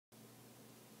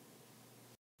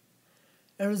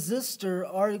A resistor,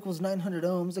 R equals 900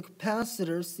 ohms, a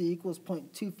capacitor, C equals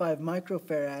 0.25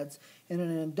 microfarads, and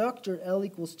an inductor, L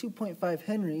equals 2.5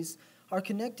 henries, are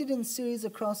connected in series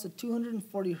across a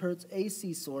 240 Hz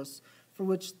AC source for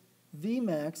which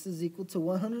Vmax is equal to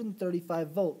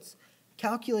 135 volts.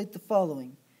 Calculate the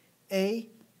following: A,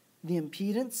 the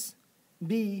impedance,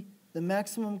 B, the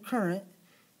maximum current,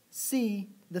 C,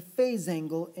 the phase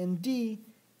angle, and D,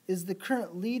 is the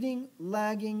current leading,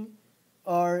 lagging,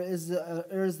 or is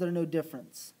there no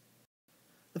difference?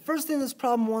 The first thing this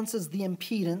problem wants is the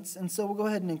impedance, and so we'll go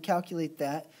ahead and calculate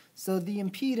that. So the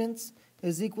impedance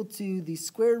is equal to the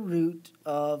square root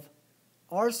of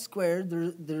R squared,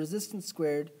 the resistance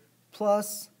squared,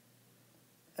 plus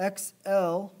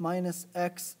XL minus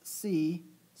XC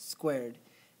squared.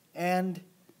 And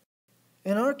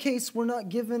in our case, we're not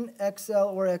given XL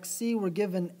or XC, we're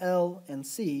given L and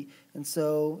C. And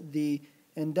so the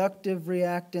inductive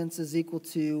reactance is equal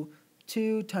to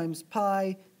 2 times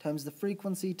pi times the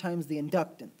frequency times the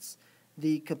inductance.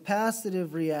 The capacitive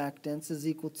reactance is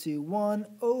equal to 1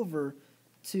 over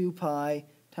 2 pi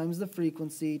times the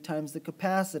frequency times the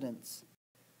capacitance.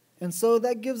 And so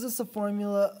that gives us a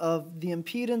formula of the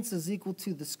impedance is equal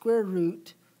to the square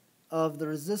root of the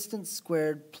resistance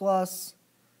squared plus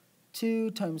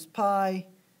 2 times pi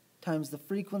times the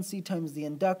frequency times the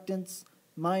inductance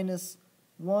minus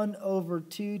 1 over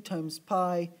 2 times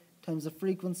pi times the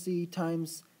frequency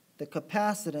times the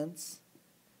capacitance,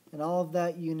 and all of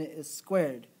that unit is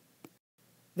squared.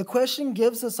 The question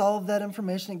gives us all of that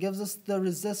information. It gives us the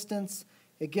resistance,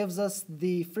 it gives us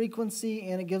the frequency,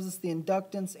 and it gives us the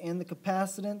inductance and the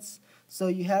capacitance. So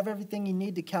you have everything you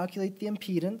need to calculate the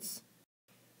impedance.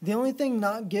 The only thing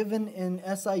not given in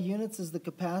SI units is the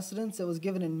capacitance. It was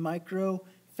given in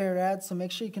microfarads, so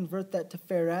make sure you convert that to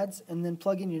farads and then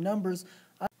plug in your numbers.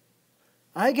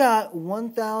 I got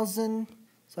 1,000,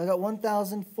 so I got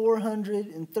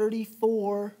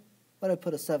 1,434, what did I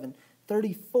put a 7?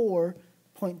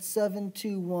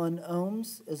 34.721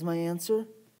 ohms is my answer.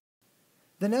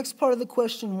 The next part of the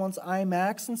question wants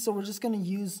Imax, and so we're just going to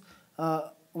use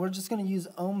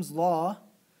Ohm's law.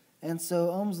 And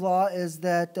so Ohm's law is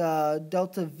that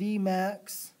delta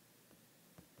Vmax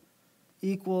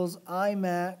equals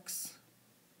Imax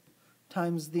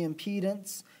times the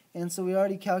impedance. And so we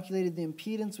already calculated the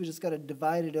impedance. We just got to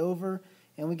divide it over,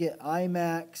 and we get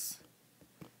Imax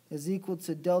is equal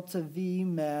to delta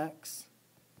Vmax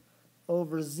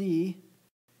over Z.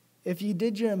 If you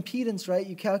did your impedance right,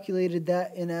 you calculated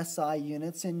that in SI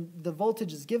units, and the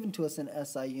voltage is given to us in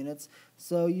SI units,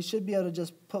 so you should be able to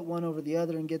just put one over the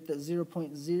other and get the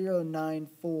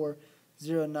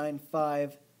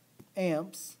 0.094095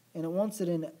 amps, and it wants it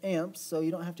in amps, so you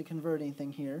don't have to convert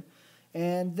anything here.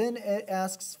 And then it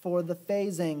asks for the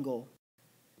phase angle.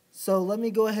 So let me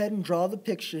go ahead and draw the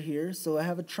picture here. So I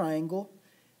have a triangle,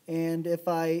 and if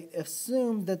I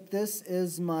assume that this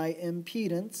is my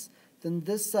impedance, then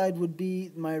this side would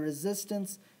be my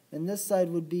resistance, and this side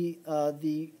would be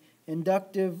the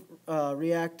inductive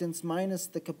reactance minus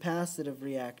the capacitive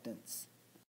reactance.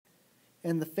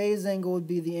 And the phase angle would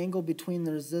be the angle between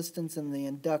the resistance and the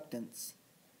inductance.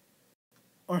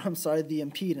 Or I'm sorry, the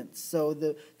impedance. So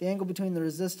the angle between the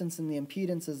resistance and the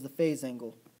impedance is the phase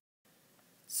angle.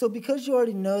 So because you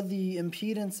already know the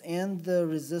impedance and the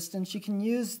resistance, you can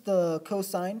use the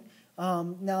cosine.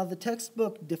 Now the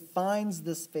textbook defines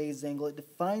this phase angle. It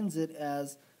defines it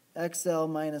as XL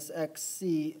minus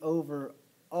XC over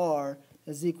R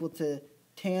is equal to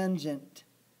tangent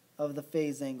of the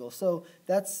phase angle. So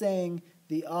that's saying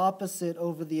the opposite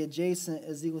over the adjacent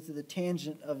is equal to the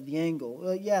tangent of the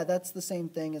angle. Yeah, that's the same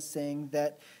thing as saying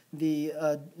that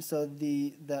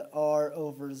that R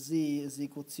over Z is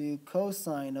equal to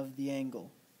cosine of the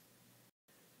angle.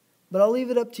 But I'll leave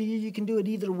it up to you. You can do it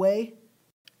either way.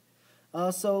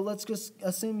 So let's just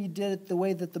assume you did it the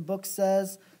way that the book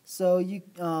says. So you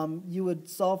would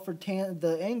solve for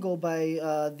the angle by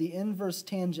the inverse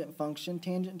tangent function,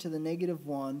 tangent to the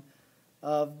 -1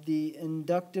 of the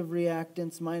inductive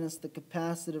reactance minus the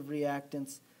capacitive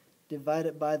reactance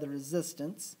divided by the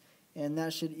resistance, and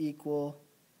that should equal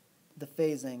the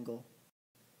phase angle.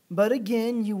 But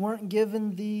again, you weren't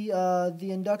given the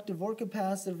inductive or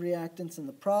capacitive reactance in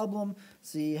the problem,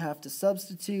 so you have to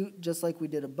substitute just like we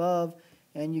did above,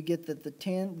 and you get that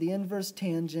the inverse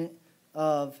tangent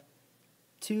of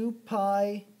 2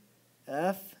 pi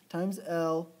f times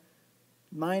L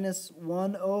minus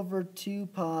 1 over 2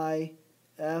 pi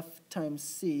F times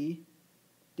C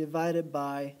divided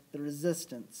by the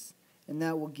resistance, and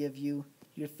that will give you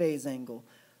your phase angle.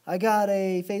 I got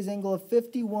a phase angle of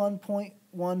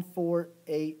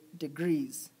 51.148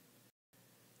 degrees.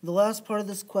 The last part of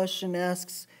this question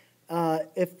asks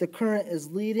if the current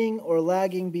is leading or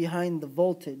lagging behind the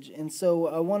voltage. And so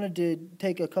I wanted to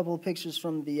take a couple of pictures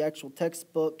from the actual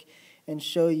textbook and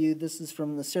show you. This is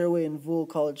from the Saraway and Vool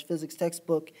College Physics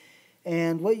textbook.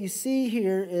 And what you see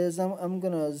here is, I'm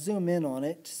going to zoom in on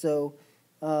it. So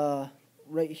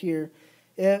right here,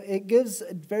 it gives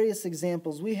various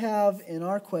examples. We have in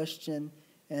our question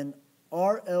an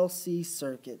RLC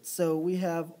circuit. So we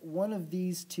have one of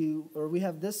these two, or we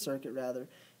have this circuit rather.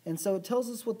 And so it tells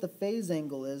us what the phase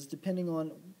angle is depending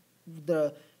on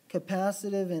the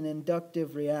capacitive and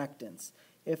inductive reactance.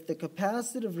 If the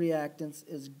capacitive reactance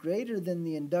is greater than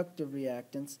the inductive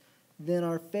reactance, then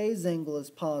our phase angle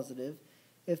is positive.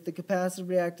 If the capacitive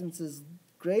reactance is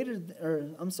greater,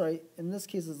 in this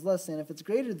case is less than, if it's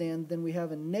greater than, then we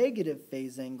have a negative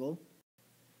phase angle.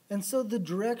 And so the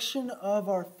direction of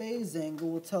our phase angle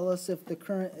will tell us if the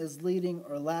current is leading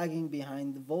or lagging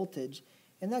behind the voltage.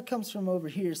 And that comes from over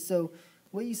here. So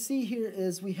what you see here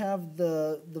is we have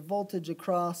the voltage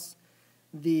across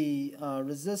the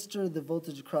resistor, the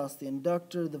voltage across the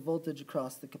inductor, the voltage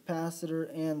across the capacitor,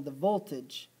 and the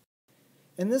voltage.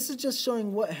 And this is just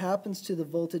showing what happens to the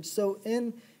voltage. So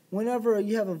whenever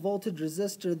you have a voltage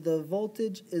resistor, the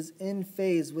voltage is in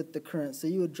phase with the current. So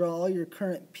you would draw all your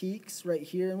current peaks right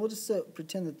here, and we'll just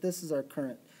pretend that this is our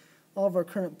current. All of our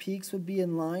current peaks would be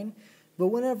in line. But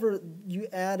whenever you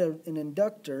add an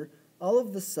inductor, all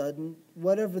of a sudden,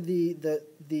 whatever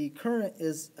the current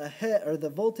is ahead, or the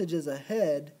voltage is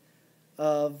ahead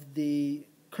of the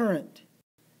current.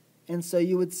 And so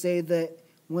you would say that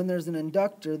when there's an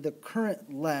inductor, the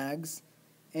current lags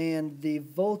and the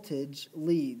voltage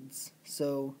leads.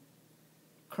 So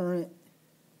current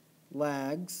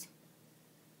lags,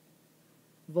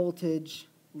 voltage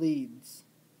leads.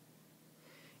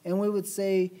 And we would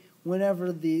say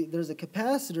whenever there's a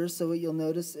capacitor, so what you'll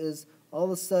notice is all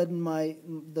of a sudden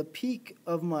the peak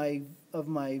of my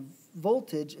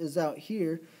voltage is out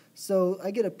here. So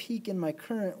I get a peak in my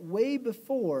current way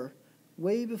before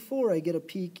I get a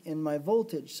peak in my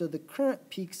voltage. So the current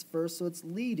peaks first, so it's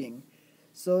leading.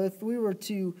 So if we were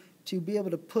to be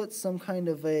able to put some kind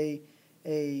of a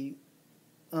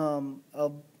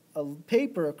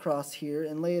paper across here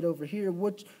and lay it over here,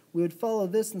 which we would follow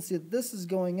this and see that this is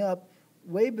going up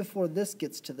way before this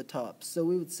gets to the top. So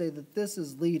we would say that this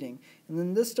is leading. And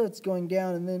then this starts going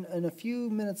down, and then in a few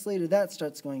minutes later that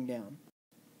starts going down.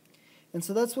 And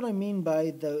so that's what I mean by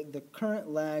the current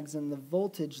lags and the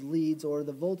voltage leads, or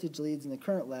the voltage leads and the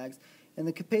current lags. In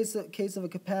the case of a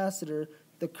capacitor,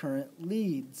 the current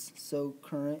leads. So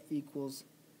current equals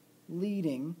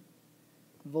leading,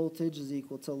 voltage is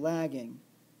equal to lagging.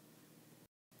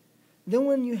 Then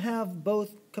when you have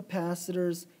both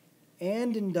capacitors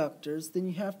and inductors, then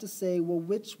you have to say, well,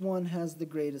 which one has the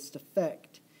greatest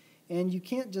effect? And you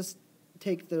can't just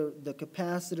take the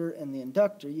capacitor and the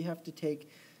inductor. You have to take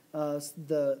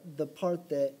the part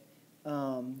that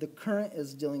the current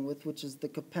is dealing with, which is the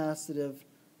capacitive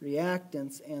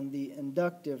reactance, and the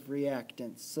inductive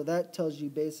reactance. So that tells you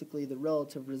basically the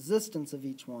relative resistance of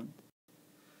each one.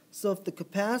 So if the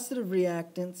capacitive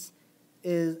reactance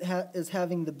is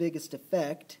having the biggest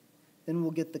effect, then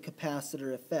we'll get the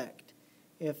capacitor effect.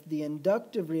 If the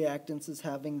inductive reactance is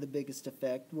having the biggest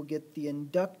effect, we'll get the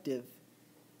inductive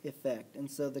effect.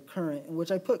 And so the current, in which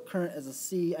I put current as a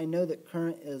C, I know that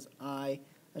current is I.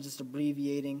 I'm just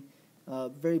abbreviating.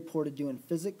 Very poor to do in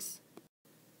physics.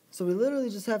 So we literally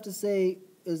just have to say,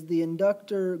 is the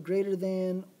inductor greater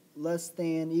than, less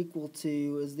than, equal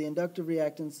to, is the inductive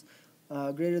reactance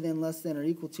greater than, less than, or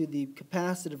equal to the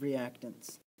capacitive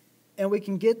reactance? And we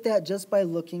can get that just by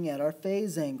looking at our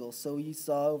phase angle. So you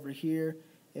saw over here,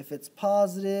 if it's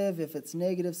positive, if it's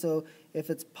negative. So if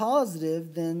it's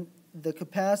positive, then the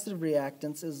capacitive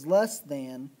reactance is less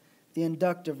than the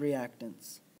inductive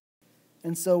reactance.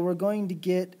 And so we're going to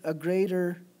get a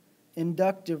greater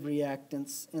inductive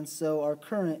reactance, and so our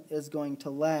current is going to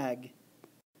lag.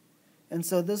 And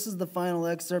so this is the final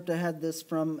excerpt. I had this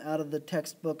from out of the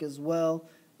textbook as well.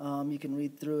 You can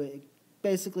read through it. It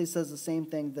basically says the same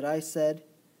thing that I said,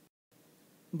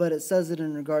 but it says it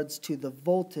in regards to the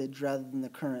voltage rather than the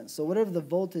current. So whatever the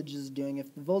voltage is doing,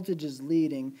 if the voltage is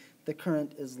leading, the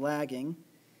current is lagging,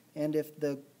 and if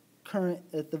the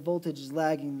voltage is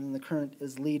lagging, then the current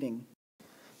is leading.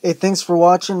 Hey, thanks for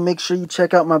watching. Make sure you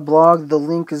check out my blog. The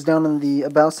link is down in the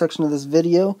About section of this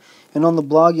video. And on the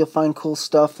blog, you'll find cool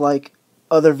stuff like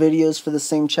other videos for the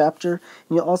same chapter.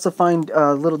 And you'll also find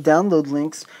little download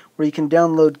links where you can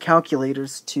download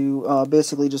calculators to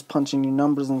basically just punch in your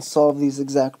numbers and solve these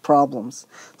exact problems.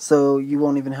 So you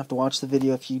won't even have to watch the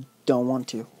video if you don't want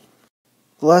to.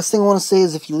 The last thing I want to say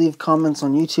is if you leave comments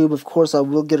on YouTube, of course I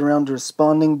will get around to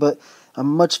responding, but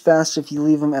much faster if you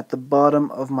leave them at the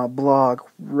bottom of my blog,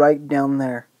 right down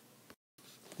there.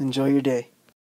 Enjoy your day.